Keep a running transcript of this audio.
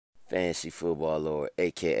Fantasy Football Lord,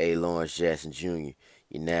 aka Lawrence Jackson Jr.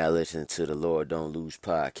 You're now listening to the Lord Don't Lose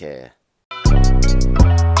podcast.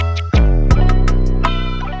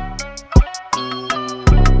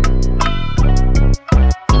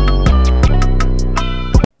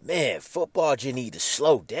 Man, football just need to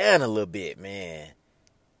slow down a little bit, man.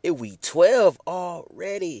 It week 12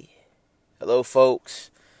 already. Hello, folks.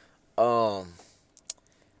 I,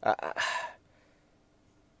 I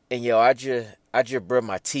and yo, I just brushed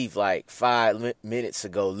my teeth like 5 minutes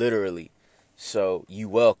ago, literally. So you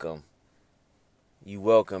welcome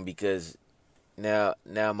because now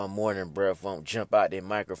my morning breath won't jump out that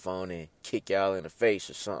microphone and kick y'all in the face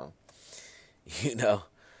or something, you know.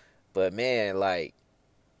 But man, like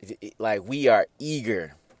we are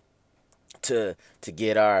eager to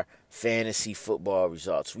get our fantasy football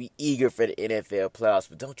results. We eager for the NFL playoffs,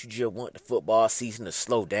 but don't you just want the football season to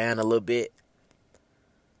slow down a little bit?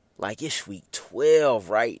 Like, it's week 12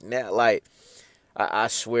 right now. Like, I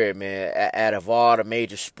swear, man, out of all the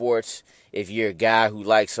major sports, if you're a guy who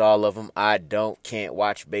likes all of them, can't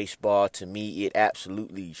watch baseball. To me, it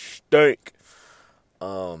absolutely stink.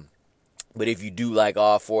 But if you do like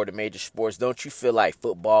all four of the major sports, don't you feel like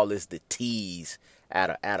football is the tease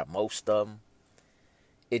out of most of them?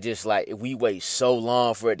 It just like, if we wait so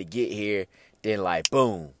long for it to get here, then like,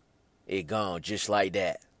 boom, it gone just like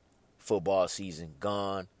that. Football season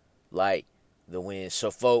gone like the wind. So,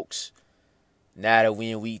 folks, now that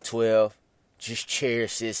we in week 12, just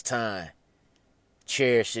cherish this time.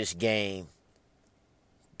 Cherish this game.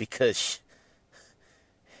 Because,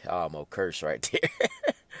 I almost cursed right there.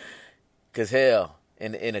 Because, hell,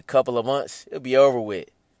 in a couple of months, it'll be over with.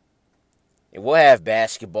 And we'll have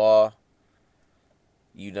basketball.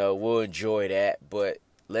 You know, we'll enjoy that. But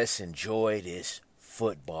let's enjoy this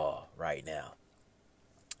football right now.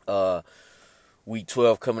 Week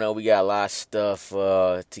 12 coming up. We got a lot of stuff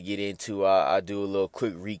to get into. I'll do a little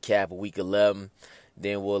quick recap of week 11.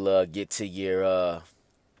 Then we'll get to your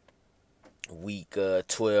week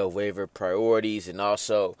 12 waiver priorities, and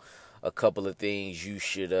also a couple of things you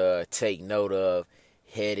should take note of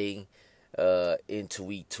heading into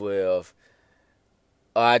week 12.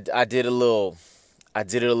 I did a little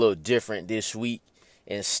different this week.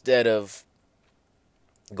 Instead of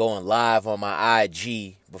going live on my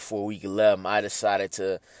IG before week 11, I decided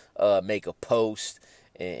to make a post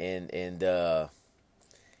and I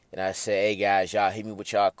said, hey guys, y'all hit me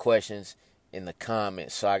with y'all questions in the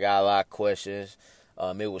comments. So I got a lot of questions.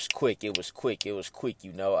 It was quick, you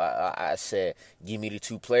know. I said, give me the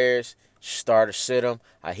two players, start or sit them.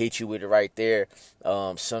 I hit you with it right there.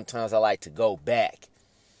 Sometimes I like to go back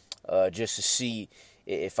just to see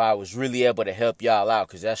if I was really able to help y'all out,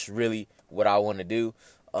 because that's really what I want to do.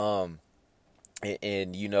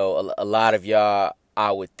 And you know, a lot of y'all,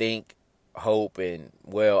 I would think, hope, and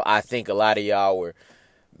well, I think a lot of y'all were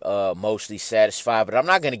mostly satisfied, but I'm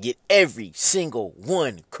not going to get every single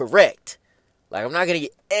one correct. Like, I'm not going to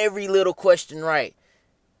get every little question right.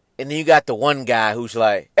 And then you got the one guy who's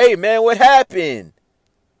like, hey man, what happened?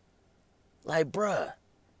 Like, bruh,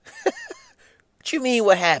 what you mean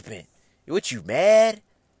what happened? What, you mad?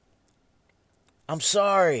 I'm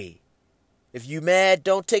sorry. If you mad,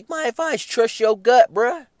 don't take my advice. Trust your gut,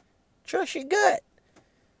 bruh. Trust your gut.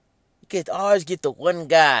 You can always get the one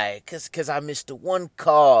guy, cause I missed the one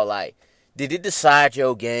call. Like, did it decide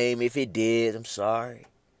your game? If it did, I'm sorry.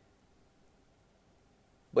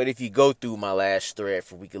 But if you go through my last thread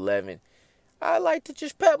for week 11, I like to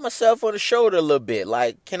just pat myself on the shoulder a little bit.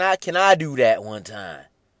 Like, can I do that one time?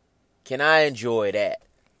 Can I enjoy that?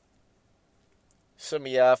 Some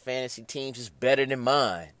of y'all fantasy teams is better than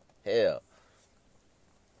mine. Hell.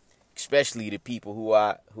 Especially the people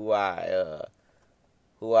who I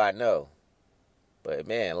know. But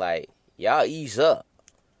man, like, y'all ease up.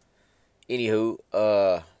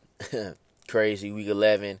 Anywho, crazy week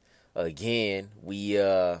 11 again. We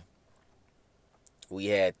had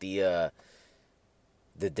the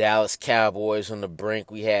Dallas Cowboys on the brink.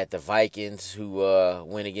 We had the Vikings who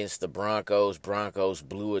went against the Broncos. Broncos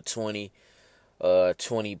blew a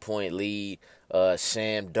 20-point lead.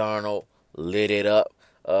 Sam Darnold lit it up.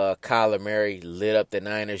 Kyler Murray lit up the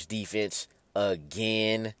Niners defense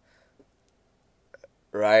again.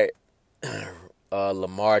 Right?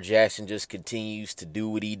 Lamar Jackson just continues to do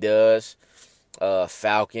what he does.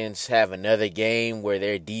 Falcons have another game where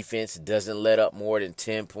their defense doesn't let up more than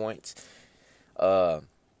 10 points. And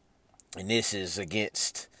this is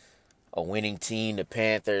against a winning team, the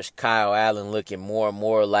Panthers. Kyle Allen looking more and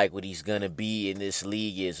more like what he's going to be in this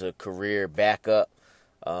league as a career backup.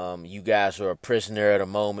 You guys are a prisoner at the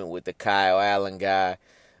moment with the Kyle Allen guy.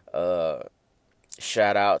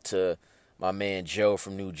 Shout out to my man Joe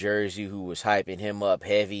from New Jersey, who was hyping him up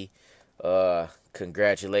heavy.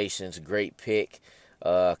 Congratulations, great pick.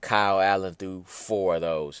 Kyle Allen threw 4 of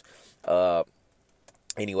those.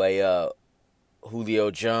 Anyway,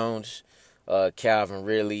 Julio Jones, Calvin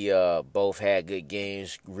Ridley, both had good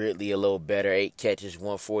games. Ridley a little better, 8 catches,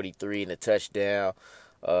 143 and a touchdown.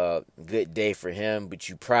 Good day for him, but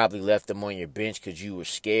you probably left him on your bench because you were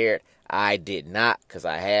scared. I did not because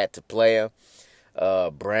I had to play him.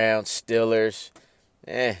 Browns, Steelers,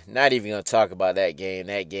 not even going to talk about that game.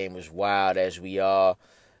 That game was wild, as we all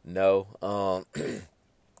know.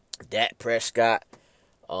 Dak Prescott,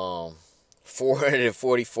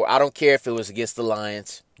 444. I don't care if it was against the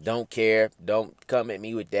Lions. Don't care. Don't come at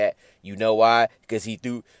me with that. You know why? Because he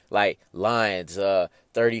threw, like, Lions,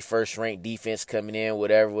 31st ranked defense coming in,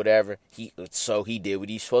 whatever. So he did what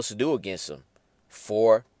he's supposed to do against them.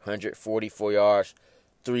 444 yards,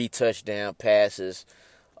 3 touchdown passes.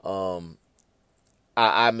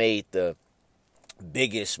 I made the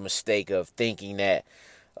biggest mistake of thinking that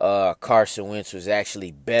Carson Wentz was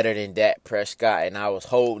actually better than Dak Prescott, and I was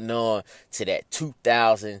holding on to that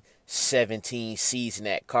 2017 season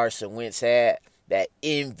that Carson Wentz had, that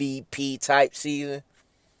MVP type season.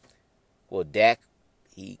 Well, Dak,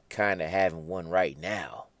 he kind of having one right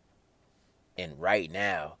now. And right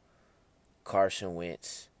now, Carson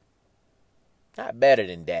Wentz, not better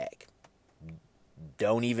than Dak.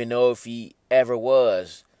 Don't even know if he ever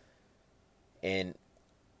was. And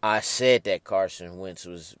I said that Carson Wentz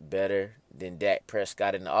was better than Dak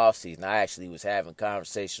Prescott in the offseason. I actually was having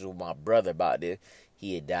conversations with my brother about this.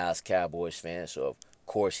 He a Dallas Cowboys fan, so of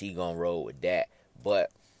course he gonna roll with Dak. But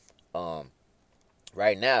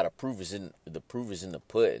right now the proof is in the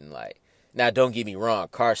pudding. Like, now don't get me wrong,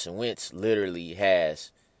 Carson Wentz literally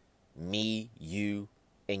has me, you,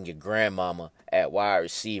 and your grandmama at wide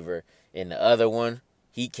receiver, and the other one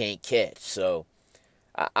he can't catch. So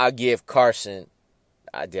I give Carson.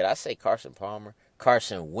 Did I say Carson Palmer?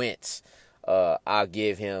 Carson Wentz. I'll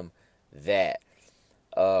give him that.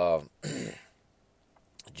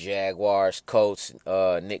 Jaguars, Colts,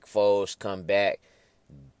 Nick Foles come back.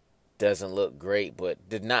 Doesn't look great, but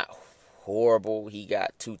did not horrible. He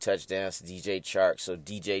got 2 touchdowns to DJ Chark. So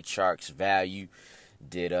DJ Chark's value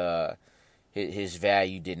his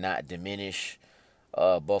value did not diminish.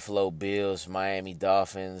 Buffalo Bills, Miami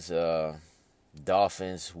Dolphins,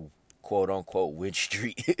 Dolphins, quote unquote, win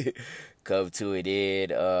streak come to an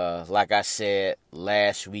end. Like I said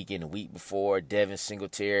last week and the week before, Devin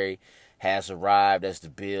Singletary has arrived as the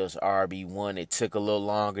Bills' RB1. It took a little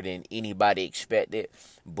longer than anybody expected,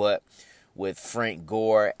 but with Frank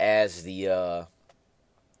Gore as the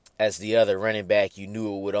other running back, you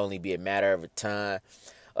knew it would only be a matter of time.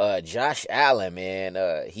 Josh Allen,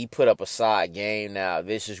 man, he put up a solid game. Now,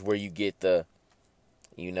 this is where you get the,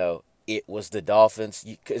 it was the Dolphins,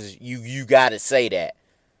 because you got to say that.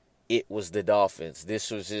 It was the Dolphins.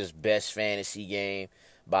 This was his best fantasy game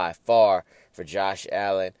by far for Josh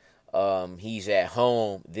Allen. He's at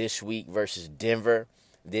home this week versus Denver.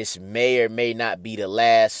 This may or may not be the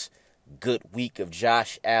last good week of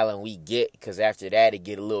Josh Allen we get, because after that it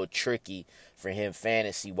get a little tricky for him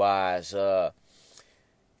fantasy-wise.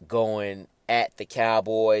 Going at the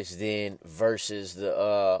Cowboys, then versus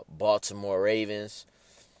the Baltimore Ravens.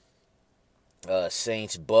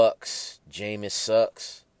 Saints, Bucks. Jameis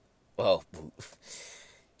sucks. Oh,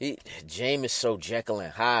 Jameis so Jekyll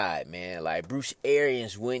and Hyde, man. Like, Bruce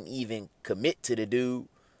Arians wouldn't even commit to the dude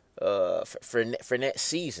for next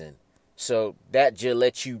season. So that just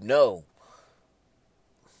lets you know.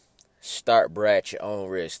 Start Brad at your own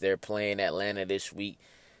risk. They're playing Atlanta this week.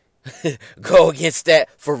 Go against that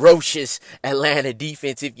ferocious Atlanta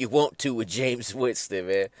defense if you want to with Jameis Winston,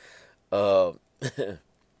 man.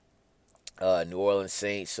 New Orleans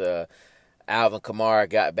Saints, Alvin Kamara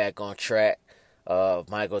got back on track.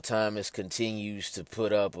 Michael Thomas continues to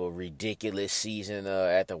put up a ridiculous season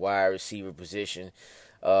at the wide receiver position.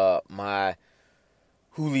 My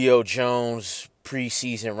Julio Jones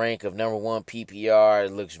preseason rank of number 1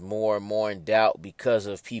 PPR looks more and more in doubt because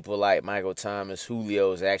of people like Michael Thomas.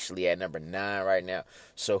 Julio is actually at number 9 right now.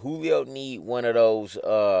 So Julio need one of those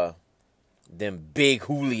them big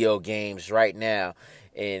Julio games right now.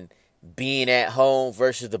 And being at home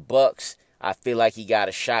versus the Bucks, I feel like he got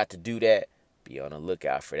a shot to do that. Be on the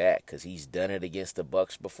lookout for that, because he's done it against the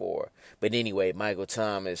Bucks before. But anyway, Michael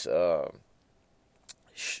Thomas,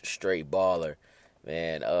 straight baller.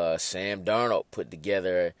 Man, Sam Darnold put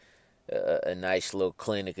together a nice little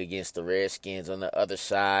clinic against the Redskins. On the other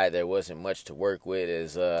side, there wasn't much to work with,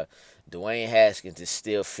 as Dwayne Haskins is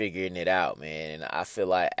still figuring it out, man. And I feel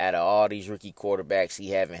like out of all these rookie quarterbacks, he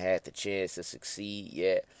haven't had the chance to succeed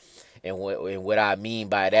yet. And what I mean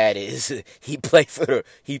by that is he played for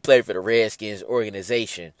the Redskins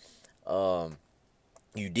organization.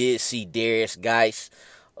 You did see Darius Geis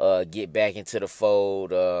get back into the fold.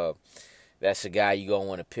 That's a guy you're going to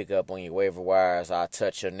want to pick up on your waiver wires. I'll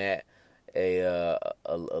touch on that a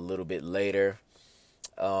little bit later.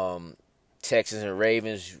 Texans and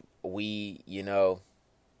Ravens, I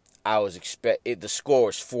was the score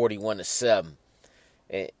was 41-7.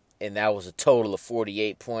 And that was a total of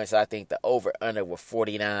 48 points. I think the over-under were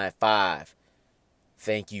 49.5.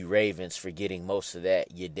 Thank you, Ravens, for getting most of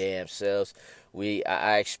that, your damn selves.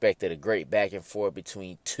 I expected a great back and forth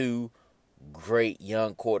between two great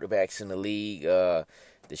young quarterbacks in the league.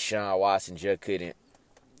 Deshaun Watson just couldn't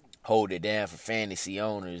hold it down for fantasy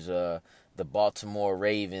owners. The Baltimore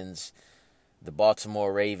Ravens defense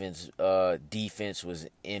was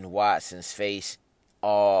in Watson's face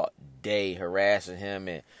all day, harassing him.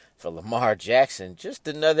 And for Lamar Jackson, just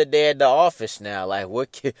another day at the office now. Like,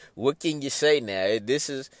 what can you say now? This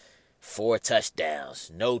is 4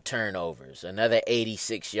 touchdowns, no turnovers, another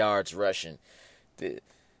 86 yards rushing.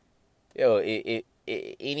 Any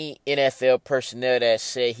NFL personnel that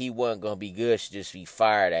said he wasn't going to be good should just be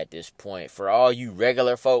fired at this point. For all you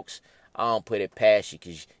regular folks, I don't put it past you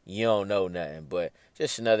because you don't know nothing. But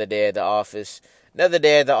just another day at the office. Another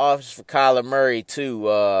day at the office for Kyler Murray, too.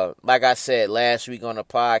 Like I said last week on the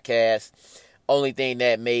podcast, only thing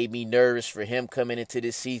that made me nervous for him coming into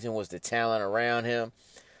this season was the talent around him.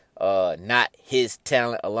 Not his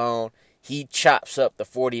talent alone. He chops up the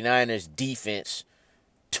 49ers defense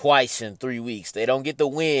twice in 3 weeks. They don't get the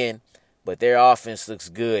win, but their offense looks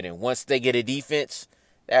good. And once they get a defense,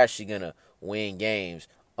 they're actually going to win games.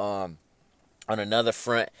 On another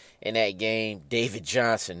front in that game, David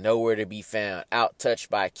Johnson, nowhere to be found. Out-touched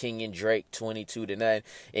by Kenyon Drake, 22-9.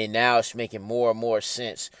 And now it's making more and more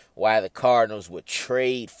sense why the Cardinals would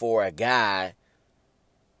trade for a guy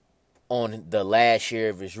on the last year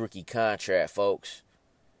of his rookie contract, folks.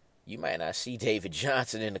 You might not see David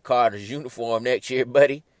Johnson in the Cardinals uniform next year,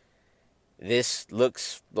 buddy. This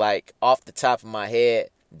looks like, off the top of my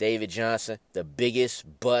head, David Johnson, the biggest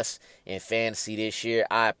bust in fantasy this year.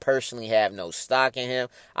 I personally have no stock in him.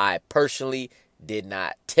 I personally did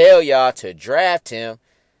not tell y'all to draft him.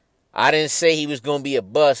 I didn't say he was going to be a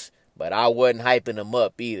bust, but I wasn't hyping him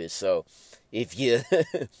up either. So if you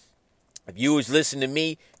if you was listening to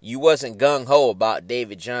me, you wasn't gung-ho about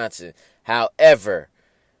David Johnson. However,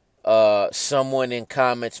 someone in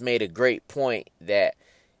comments made a great point that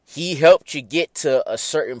he helped you get to a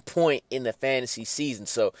certain point in the fantasy season.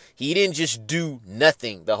 So he didn't just do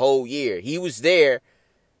nothing the whole year. He was there.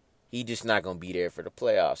 He just not going to be there for the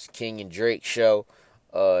playoffs. King and Drake show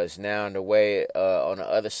is now underway. On the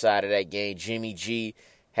other side of that game, Jimmy G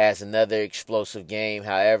has another explosive game.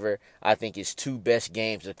 However, I think his 2 best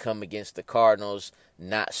games have come against the Cardinals.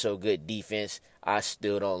 Not so good defense. I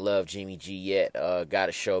still don't love Jimmy G yet. Got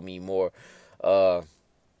to show me more.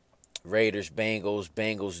 Raiders,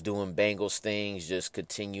 Bengals doing Bengals things, just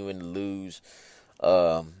continuing to lose.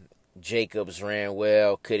 Jacobs ran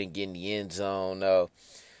well, couldn't get in the end zone, though.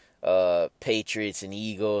 Patriots and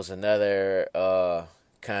Eagles, another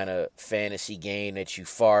kind of fantasy game that you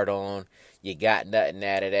fart on. You got nothing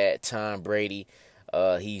out of that. Tom Brady,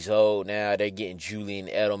 he's old now. They're getting Julian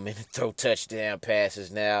Edelman to throw touchdown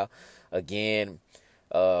passes now. Again,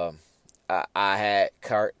 I had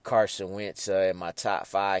Carson Wentz in my top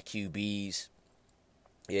 5 QBs.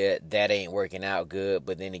 Yeah, that ain't working out good.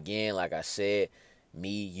 But then again, like I said,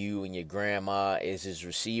 me, you, and your grandma is his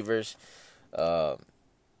receivers. I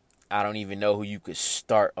don't even know who you could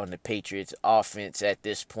start on the Patriots offense at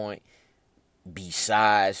this point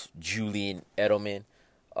besides Julian Edelman.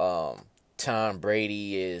 Tom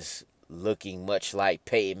Brady is looking much like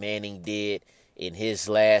Peyton Manning did in his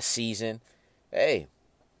last season. Hey,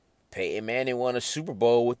 Peyton Manning won a Super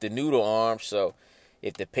Bowl with the noodle arm, so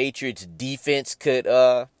if the Patriots defense could,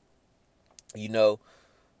 live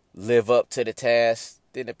up to the task,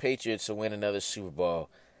 then the Patriots will win another Super Bowl.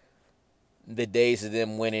 The days of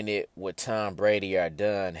them winning it with Tom Brady are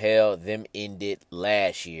done. Hell, them ended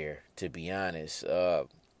last year, to be honest.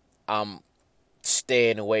 I'm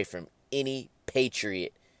staying away from any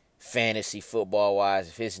Patriot fantasy football-wise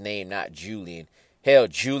if his name not Julian. Hell,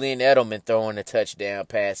 Julian Edelman throwing the touchdown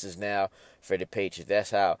passes now for the Patriots. That's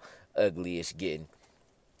how ugly it's getting.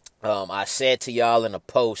 I said to y'all in a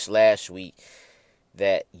post last week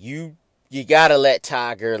that you got to let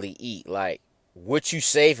Todd Gurley eat. Like, What you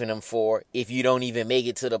saving him for if you don't even make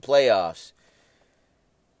it to the playoffs?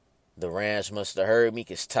 The Rams must have heard me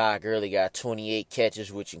because Todd Gurley got 28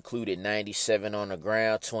 catches, which included 97 on the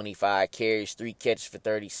ground, 25 carries, 3 catches for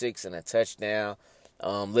 36, and a touchdown.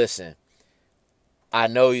 Listen, I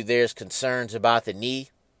know there's concerns about the knee.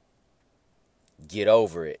 Get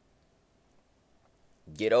over it.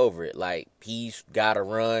 Get over it. Like, he's got to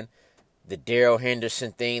run. The Darrell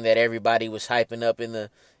Henderson thing that everybody was hyping up in the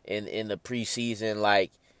preseason,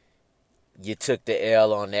 like, you took the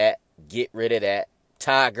L on that. Get rid of that.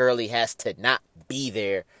 Todd Gurley has to not be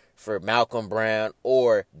there for Malcolm Brown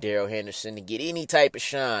or Darrell Henderson to get any type of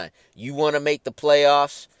shine. You want to make the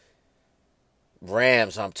playoffs?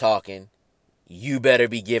 Rams, I'm talking. You better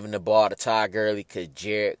be giving the ball to Todd Gurley because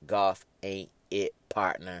Jared Goff ain't it,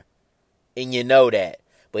 partner. And you know that.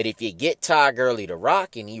 But if you get Todd Gurley to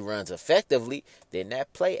rock and he runs effectively, then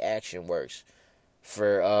that play action works.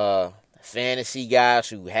 For fantasy guys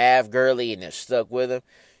who have Gurley and they're stuck with him,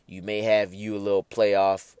 you may have you a little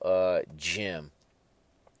playoff gem.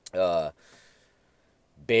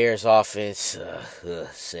 Bears offense,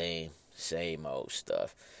 same old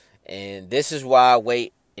stuff. And this is why I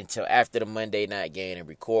wait until after the Monday night game and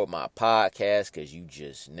record my podcast, because you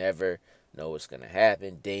just never know what's going to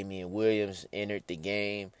happen. Damian Williams entered the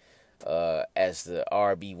game as the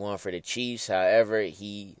RB1 for the Chiefs. However,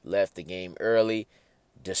 he left the game early.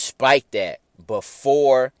 Despite that,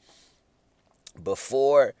 before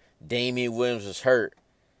Damian Williams was hurt,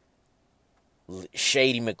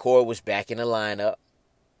 Shady McCoy was back in the lineup.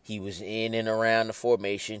 He was in and around the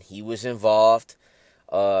formation. He was involved.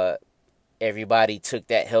 Everybody took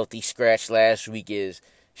that healthy scratch last week as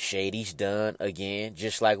Shady's done again.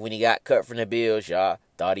 Just like when he got cut from the Bills, y'all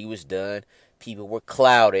thought he was done. People were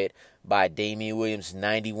clouded by Damian Williams'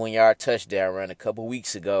 91-yard touchdown run a couple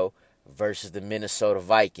weeks ago versus the Minnesota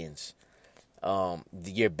Vikings.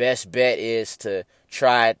 Your best bet is to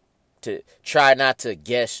try not to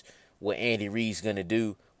guess what Andy Reid's going to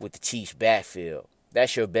do with the Chiefs' backfield.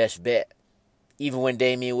 That's your best bet. Even when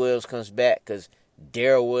Damian Williams comes back, because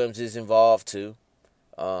Darrell Williams is involved too.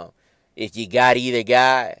 If you got either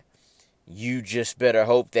guy, you just better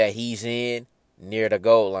hope that he's in near the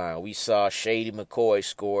goal line. We saw Shady McCoy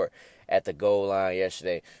score at the goal line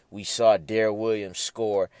yesterday. We saw Darrell Williams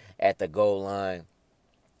score at the goal line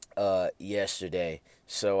yesterday.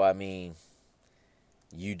 So, I mean,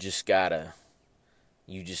 you just gotta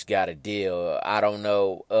deal. I don't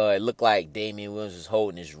know. It looked like Damian Williams was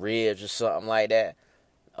holding his ribs or something like that.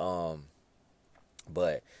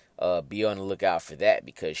 But be on the lookout for that,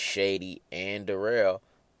 because Shady and Darrell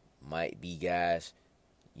might be guys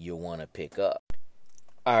you'll want to pick up.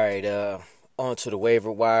 All right, on to the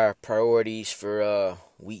waiver wire priorities for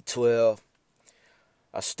Week 12.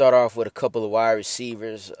 I'll start off with a couple of wide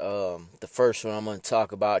receivers. The first one I'm going to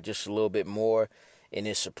talk about just a little bit more, and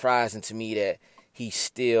it's surprising to me that he's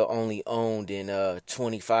still only owned in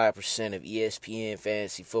 25% of ESPN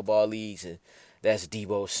fantasy football leagues, and that's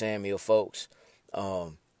Deebo Samuel, folks.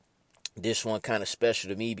 This one kind of special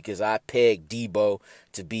to me because I pegged Deebo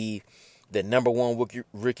to be the number one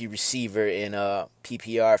rookie receiver in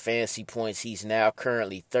PPR fantasy points. He's now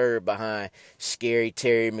currently third behind Scary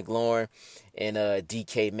Terry McLaurin and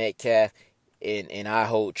DK Metcalf. And I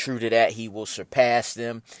hold true to that. He will surpass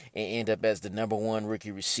them and end up as the number one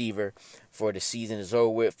rookie receiver for the season is over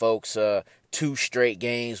with, folks. 2 straight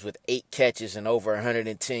games with 8 catches and over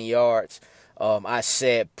 110 yards. I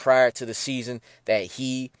said prior to the season that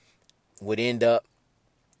he would end up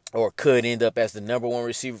or could end up as the number one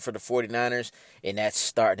receiver for the 49ers, and that's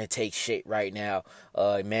starting to take shape right now.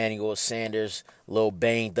 Emmanuel Sanders, a little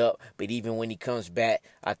banged up, but even when he comes back,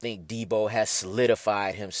 I think Deebo has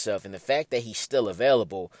solidified himself. And the fact that he's still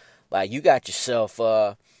available, like, you got yourself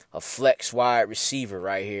a flex wide receiver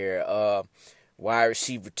right here. Wide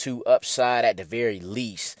receiver 2 upside at the very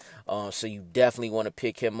least. So you definitely want to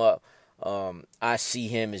pick him up. I see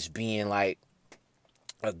him as being like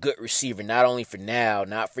a good receiver, not only for now,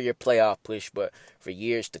 not for your playoff push, but for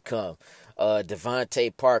years to come.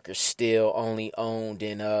 Devontae Parker still only owned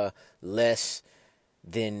in less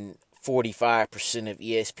than 45% of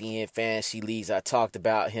ESPN fantasy leagues. I talked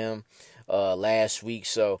about him last week,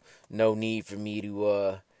 so no need for me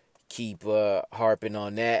to keep harping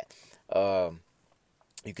on that.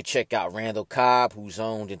 You can check out Randall Cobb, who's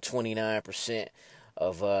owned in 29%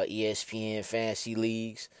 of ESPN fantasy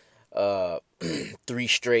leagues. 3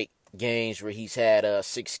 straight games where he's had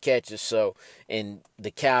 6 catches. So, and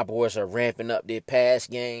the Cowboys are ramping up their pass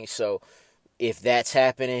game. So, if that's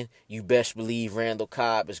happening, you best believe Randall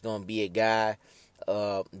Cobb is going to be a guy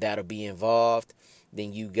that'll be involved.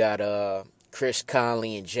 Then you got Chris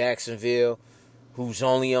Conley in Jacksonville, who's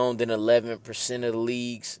only owned in 11% of the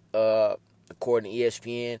leagues, according to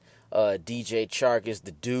ESPN. DJ Chark is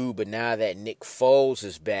the dude, but now that Nick Foles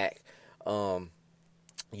is back,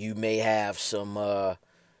 you may have some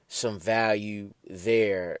value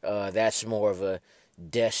there. That's more of a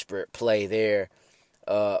desperate play there.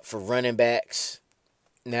 For running backs.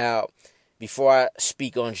 Now, before I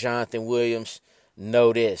speak on Jonathan Williams,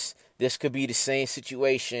 know this. This could be the same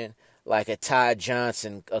situation like a Ty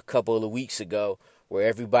Johnson a couple of weeks ago, where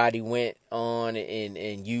everybody went on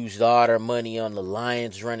and used all their money on the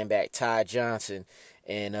Lions running back Ty Johnson.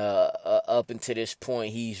 And up until this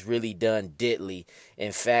point, he's really done diddly.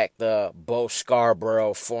 In fact, Bo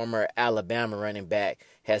Scarborough, former Alabama running back,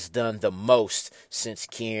 has done the most since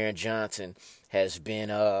Kieran Johnson has been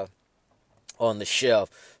on the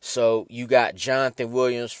shelf. So you got Jonathan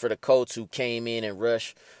Williams for the Colts, who came in and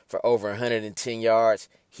rushed for over 110 yards.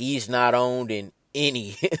 He's not owned in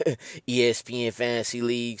any ESPN fantasy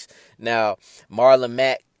leagues. Now, Marlon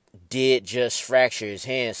Mack did just fracture his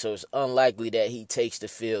hand, so it's unlikely that he takes the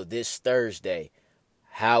field this Thursday.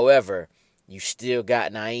 However, you still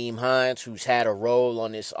got Nyheim Hines, who's had a role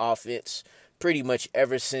on this offense pretty much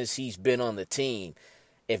ever since he's been on the team.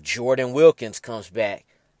 If Jordan Wilkins comes back,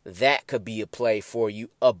 that could be a play for you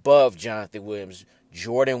above Jonathan Williams.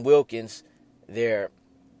 Jordan Wilkins, their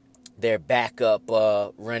backup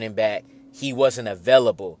running back, he wasn't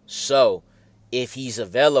available. So, if he's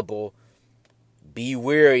available, be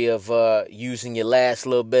wary of using your last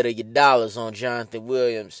little bit of your dollars on Jonathan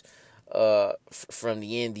Williams from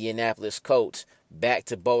the Indianapolis Colts. Back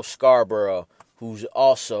to Bo Scarborough, who's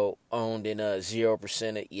also owned in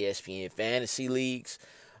 0% of ESPN fantasy leagues.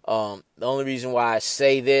 The only reason why I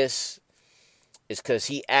say this is because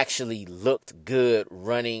he actually looked good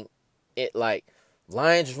running it. Like,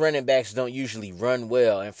 Lions running backs don't usually run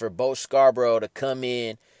well, and for Bo Scarborough to come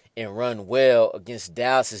in and run well against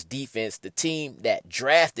Dallas's defense, the team that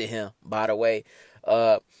drafted him, by the way,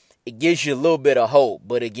 it gives you a little bit of hope.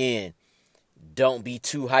 But again, don't be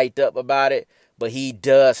too hyped up about it. But he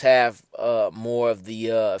does have more of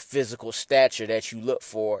the physical stature that you look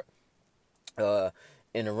for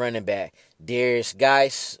in a running back. Darius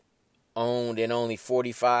Geis, owned in only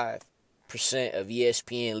 45% of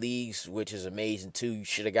ESPN leagues, which is amazing too. You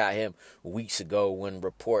should have got him weeks ago when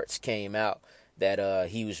reports came out that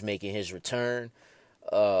he was making his return.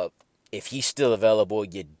 If he's still available,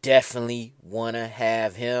 you definitely want to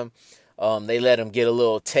have him. They let him get a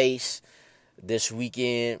little taste this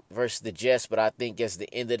weekend versus the Jets, but I think as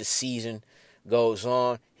the end of the season goes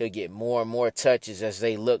on, he'll get more and more touches as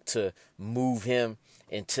they look to move him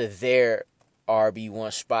into their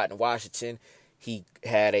RB1 spot in Washington. He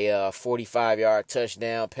had a 45-yard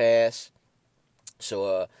touchdown pass,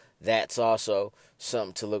 so that's also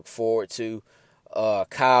something to look forward to.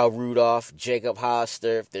 Kyle Rudolph, Jacob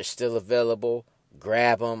Hollister, if they're still available,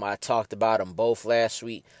 grab them. I talked about them both last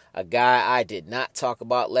week. A guy I did not talk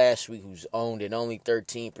about last week who's owned in only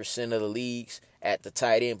 13% of the leagues at the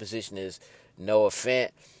tight end position is Noah Fant.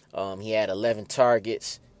 He had 11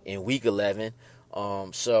 targets in Week 11.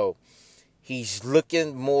 So he's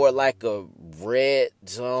looking more like a red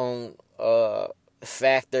zone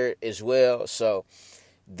factor as well. So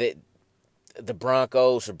the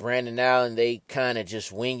Broncos or Brandon Allen, they kind of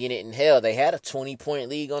just winging it in hell. They had a 20-point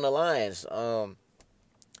lead on the Lions.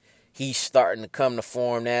 He's starting to come to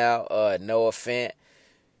form now. Noah Fant,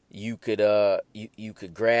 you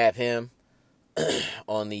could grab him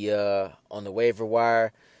on the waiver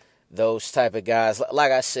wire. Those type of guys,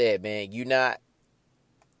 like I said, man, you're not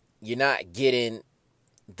getting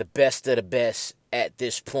the best of the best at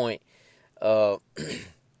this point in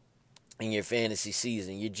your fantasy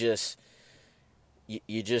season. You're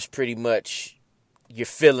just pretty much, you're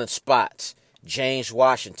filling spots. James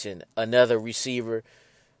Washington, another receiver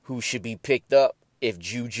who should be picked up if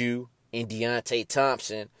Juju and Deontay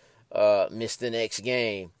Thompson miss the next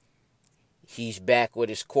game. He's back with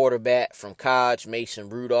his quarterback from college, Mason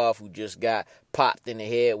Rudolph, who just got popped in the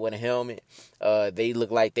head with a helmet. They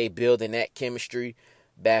look like they building that chemistry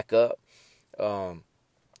back up.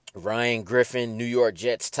 Ryan Griffin, New York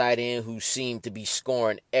Jets tight end, who seemed to be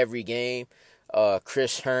scoring every game.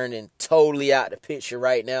 Chris Herndon, totally out the picture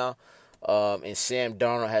right now. And Sam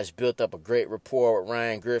Darnold has built up a great rapport with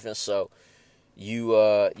Ryan Griffin, so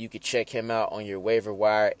you could check him out on your waiver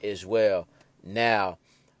wire as well. Now,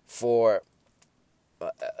 for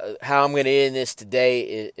how I'm going to end this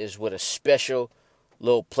today is with a special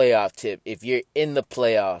little playoff tip. If you're in the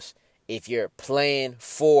playoffs, if you're playing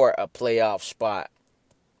for a playoff spot,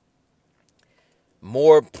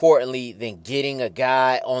 more importantly than getting a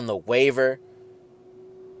guy on the waiver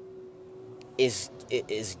is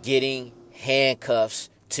getting handcuffs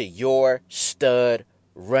to your stud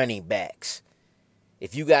running backs.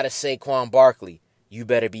 If you got a Saquon Barkley, you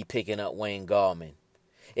better be picking up Wayne Gallman.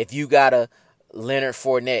 If you got a Leonard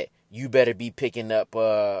Fournette, you better be picking up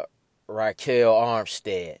Raquel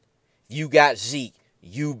Armstead. If you got Zeke,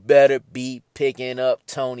 you better be picking up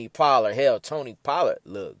Tony Pollard. Hell, Tony Pollard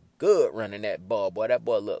look good running that ball. Boy, that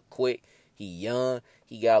boy look quick. He young.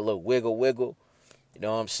 He got a little wiggle. You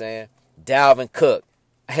know what I'm saying? Dalvin Cook.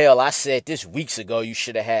 Hell, I said this weeks ago you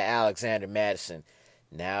should have had Alexander Madison.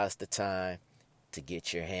 Now's the time to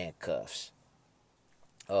get your handcuffs.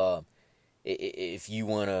 If you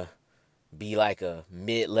want to be like a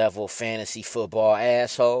mid-level fantasy football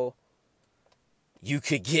asshole, you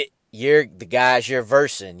could get the guys you're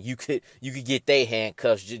versing. You could get their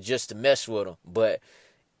handcuffs just to mess with them. But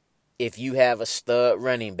if you have a stud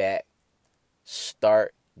running back,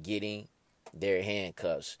 start getting their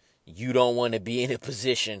handcuffs. You don't want to be in a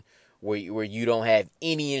position where you don't have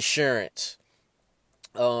any insurance.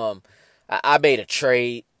 I made a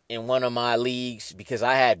trade in one of my leagues because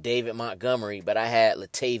I had David Montgomery, but I had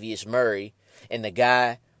Latavius Murray, and the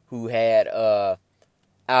guy who had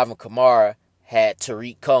Alvin Kamara had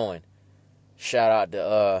Tariq Cohen. Shout out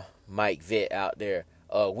to Mike Vitt out there.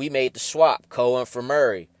 We made the swap, Cohen for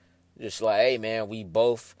Murray. Just like, hey, man, we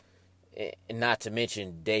both, not to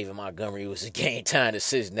mention David Montgomery was a game time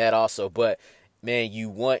decision, that also. But, man, you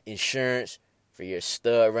want insurance for your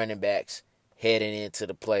stud running backs heading into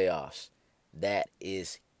the playoffs. That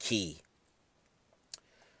is key.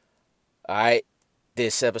 All right.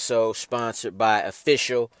 This episode sponsored by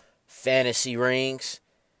Official Fantasy Rings.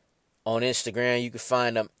 On Instagram, you can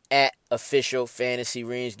find them at Official Fantasy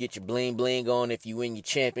Rings. Get your bling bling on if you win your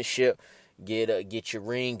championship. Get your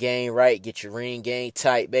ring game right. Get your ring game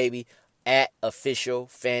tight, baby. At Official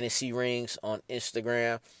Fantasy Rings on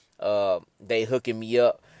Instagram. They hooking me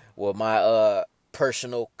up with my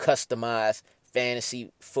personal customized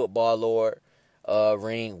fantasy football lord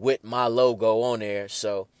ring with my logo on there.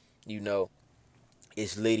 So, you know,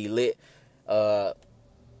 it's litty lit.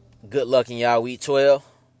 Good luck in y'all week 12.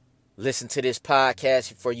 Listen to this podcast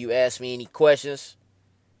before you ask me any questions.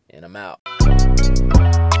 And I'm out.